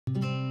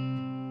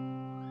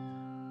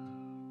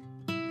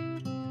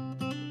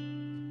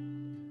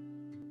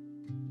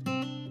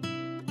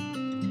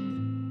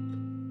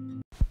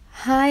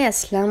Hi,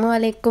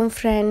 Assalamualaikum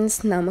friends.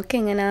 നമുക്ക്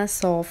എങ്ങനെ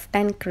soft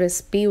and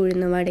crispy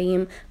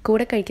ഉഴുന്നുവടയും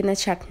കൂടെ കഴിക്കുന്ന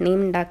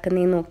ചട്നിയും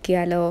ഉണ്ടാക്കുന്നതെന്ന്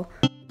നോക്കിയാലോ.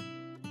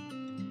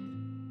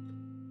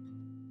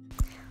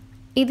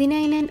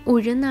 ഇതിനായി ഞാൻ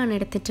ഉഴുന്നാണ്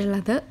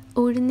എടുത്തിട്ടുള്ളത്.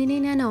 ഉഴുന്നിനെ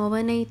ഞാൻ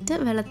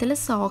ഓവർനൈറ്റ് വെള്ളത്തിൽ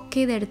സോക്ക്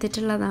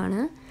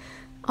ചെയ്തെടുത്തിട്ടുള്ളതാണ്.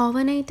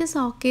 ഓവർനൈറ്റ്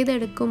സോക്ക്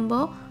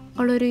ചെയ്തെടുക്കുമ്പോൾ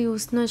ഉള്ളൊരു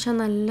യൂസ് എന്ന് വെച്ചാൽ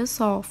നല്ല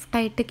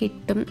സോഫ്റ്റായിട്ട്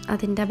കിട്ടും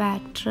അതിൻ്റെ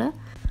ബാറ്റർ.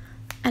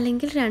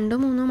 അല്ലെങ്കിൽ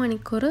 2-3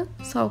 മണിക്കൂർ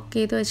സോക്ക്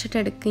ചെയ്ത് വെച്ചിട്ട്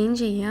എടുക്കുകയും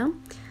ചെയ്യാം.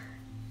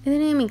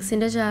 ഇതിനെ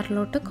മിക്സിൻ്റെ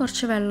ജാറിലോട്ട്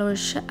കുറച്ച് വെള്ളം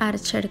ഒഴിച്ച്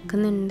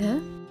അരച്ചെടുക്കുന്നുണ്ട്.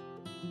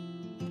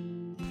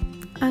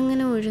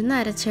 അങ്ങനെ ഉഴുന്ന്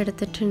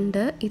അരച്ചെടുത്തിട്ടുണ്ട്.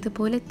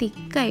 ഇതുപോലെ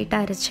തിക്കായിട്ട്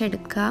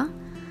അരച്ചെടുക്കുക.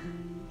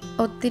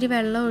 ഒത്തിരി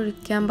വെള്ളം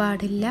ഒഴിക്കാൻ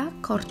പാടില്ല.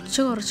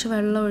 കുറച്ച്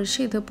വെള്ളം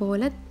ഒഴിച്ച്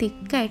ഇതുപോലെ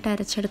തിക്കായിട്ട്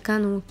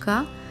അരച്ചെടുക്കാൻ നോക്കുക.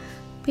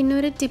 പിന്നെ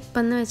ഒരു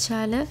ടിപ്പെന്ന്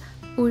വെച്ചാൽ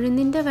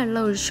ഉഴുന്നിൻ്റെ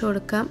വെള്ളം ഒഴിച്ചു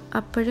കൊടുക്കാം.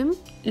 അപ്പോഴും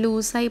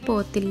ലൂസായി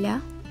പോകത്തില്ല.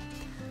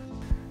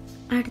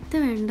 അടുത്ത്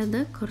വേണ്ടത്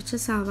കുറച്ച്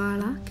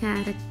സവാള,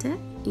 ക്യാരറ്റ്,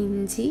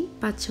 ഇഞ്ചി,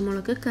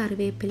 പച്ചമുളക്,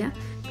 കറിവേപ്പില,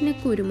 പിന്നെ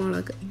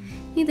കുരുമുളക്.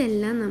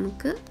 ഇതെല്ലാം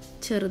നമുക്ക്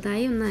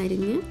ചെറുതായി ഒന്ന്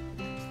അരിഞ്ഞ്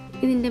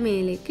ഇതിൻ്റെ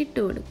മേലേക്ക്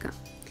ഇട്ട്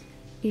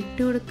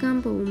കൊടുക്കാൻ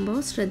പോകുമ്പോൾ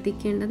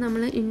ശ്രദ്ധിക്കേണ്ടത്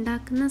നമ്മൾ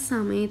ഉണ്ടാക്കുന്ന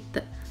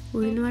സമയത്ത്,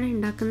 ഉഴുന്നുവട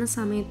ഉണ്ടാക്കുന്ന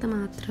സമയത്ത്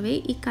മാത്രമേ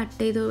ഈ കട്ട്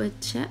ചെയ്ത്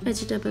വെച്ച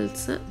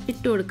വെജിറ്റബിൾസ്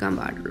ഇട്ട് കൊടുക്കാൻ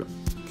പാടുള്ളൂ.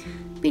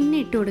 പിന്നെ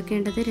ഇട്ട്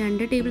കൊടുക്കേണ്ടത്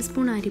 2 ടേബിൾ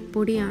സ്പൂൺ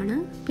അരിപ്പൊടിയാണ്.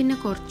 പിന്നെ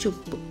കുറച്ച്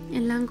ഉപ്പും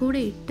എല്ലാം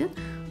കൂടെ ഇട്ട്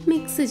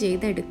മിക്സ്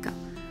ചെയ്തെടുക്കാം.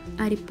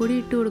 അരിപ്പൊടി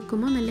ഇട്ട്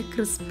കൊടുക്കുമ്പോൾ നല്ല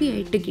ക്രിസ്പി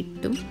ആയിട്ട്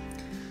കിട്ടും.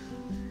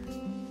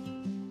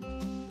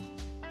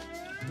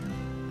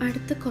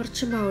 അടുത്ത്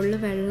കുറച്ച് ബൗളിൽ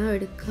വെള്ളം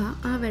എടുക്കുക.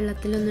 ആ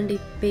വെള്ളത്തിലൊന്ന്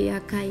ഡിപ്പ്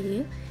ചെയ്യുക കയ്യിൽ.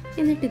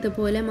 എന്നിട്ട്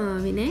ഇതുപോലെ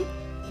മാവിനെ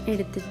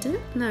എടുത്തിട്ട്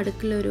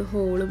നടുക്കിലൊരു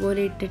ഹോള്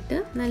പോലെ ഇട്ടിട്ട്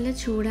നല്ല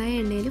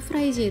ചൂടായ എണ്ണയിൽ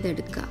ഫ്രൈ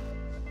ചെയ്തെടുക്കുക.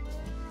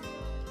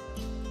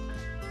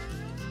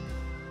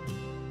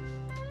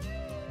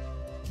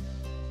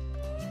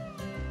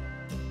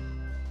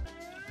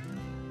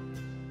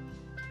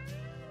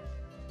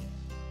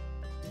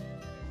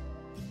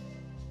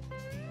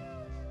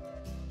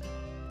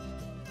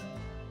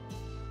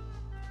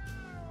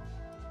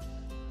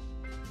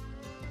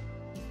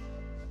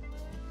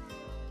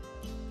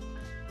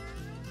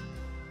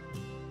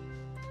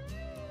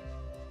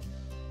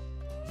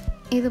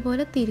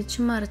 ഇതുപോലെ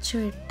തിരിച്ചും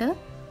മറിച്ചും ഇട്ട്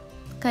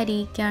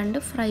കരിയിക്കാണ്ട്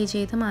ഫ്രൈ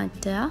ചെയ്ത്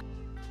മാറ്റുക.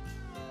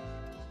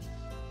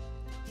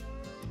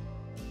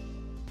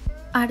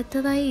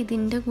 അടുത്തതായി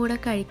ഇതിൻ്റെ കൂടെ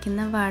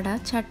കഴിക്കുന്ന വട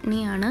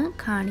ചട്നിയാണ്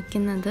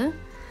കാണിക്കുന്നത്.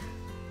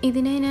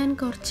 ഇതിനെ ഞാൻ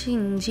കുറച്ച്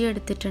ഇഞ്ചി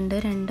എടുത്തിട്ടുണ്ട്,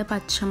 2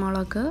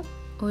 പച്ചമുളക്,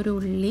 ഒരു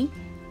ഉള്ളി,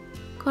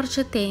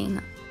 കുറച്ച് തേങ്ങ.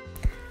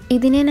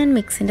 ഇതിനെ ഞാൻ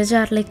മിക്സിൻ്റെ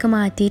ജാറിലേക്ക്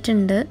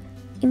മാറ്റിയിട്ടുണ്ട്.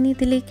 ഇനി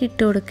ഇതിലേക്ക്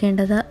ഇട്ട്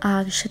കൊടുക്കേണ്ടത്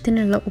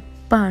ആവശ്യത്തിനുള്ള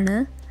ഉപ്പാണ്.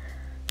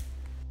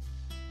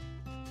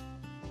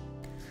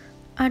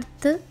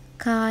 അടുത്ത്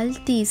 1/4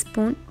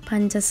 ടീസ്പൂൺ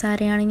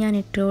പഞ്ചസാരയാണ് ഞാൻ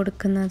ഇട്ട്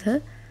കൊടുക്കുന്നത്.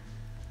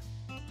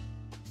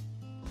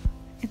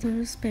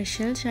 ഇതൊരു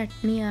സ്പെഷ്യൽ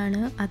ചട്നിയാണ്,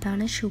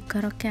 അതാണ്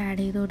ഷുഗറൊക്കെ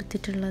ആഡ് ചെയ്ത്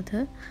കൊടുത്തിട്ടുള്ളത്.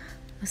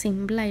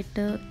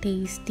 സിമ്പിളായിട്ട്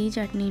ടേസ്റ്റി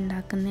ചട്നി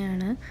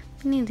ഉണ്ടാക്കുന്നതാണ്.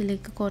 പിന്നെ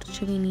ഇതിലേക്ക്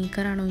കുറച്ച്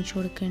വിനീഗറാണ് ഒഴിച്ച്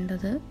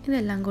കൊടുക്കേണ്ടത്.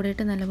 ഇതെല്ലാം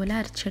കൂടിയിട്ട് നല്ലപോലെ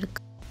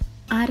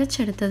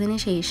അരച്ചെടുത്തതിന്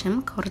ശേഷം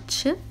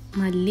കുറച്ച്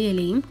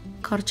മല്ലിയിലയും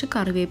കുറച്ച്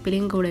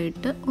കറിവേപ്പിലയും കൂടെ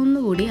ഇട്ട്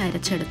ഒന്നുകൂടി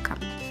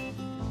അരച്ചെടുക്കാം.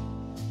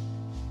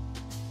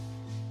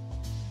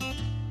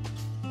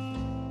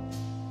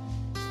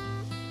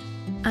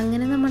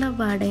 അങ്ങനെ നമ്മുടെ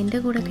വടേൻ്റെ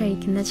കൂടെ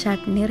കഴിക്കുന്ന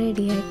ചട്നി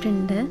റെഡി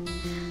ആയിട്ടുണ്ട്.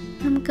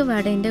 നമുക്ക്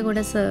വടേൻ്റെ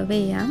കൂടെ സെർവ്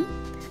ചെയ്യാം.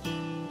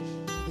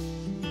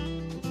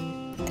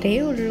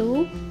 ഇത്രയേ ഉള്ളൂ.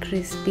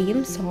 ക്രിസ്പിയും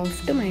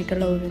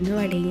സോഫ്റ്റുമായിട്ടുള്ള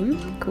ഉഴുന്നുവടയും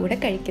കൂടെ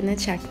കഴിക്കുന്ന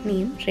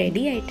ചട്നിയും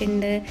റെഡി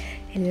ആയിട്ടുണ്ട്.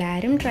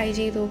 എല്ലാവരും ട്രൈ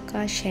ചെയ്ത്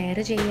നോക്കുക, ഷെയർ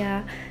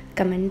ചെയ്യുക,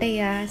 കമൻറ്റ്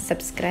ചെയ്യുക,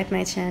 സബ്സ്ക്രൈബ്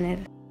മൈ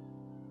ചാനൽ.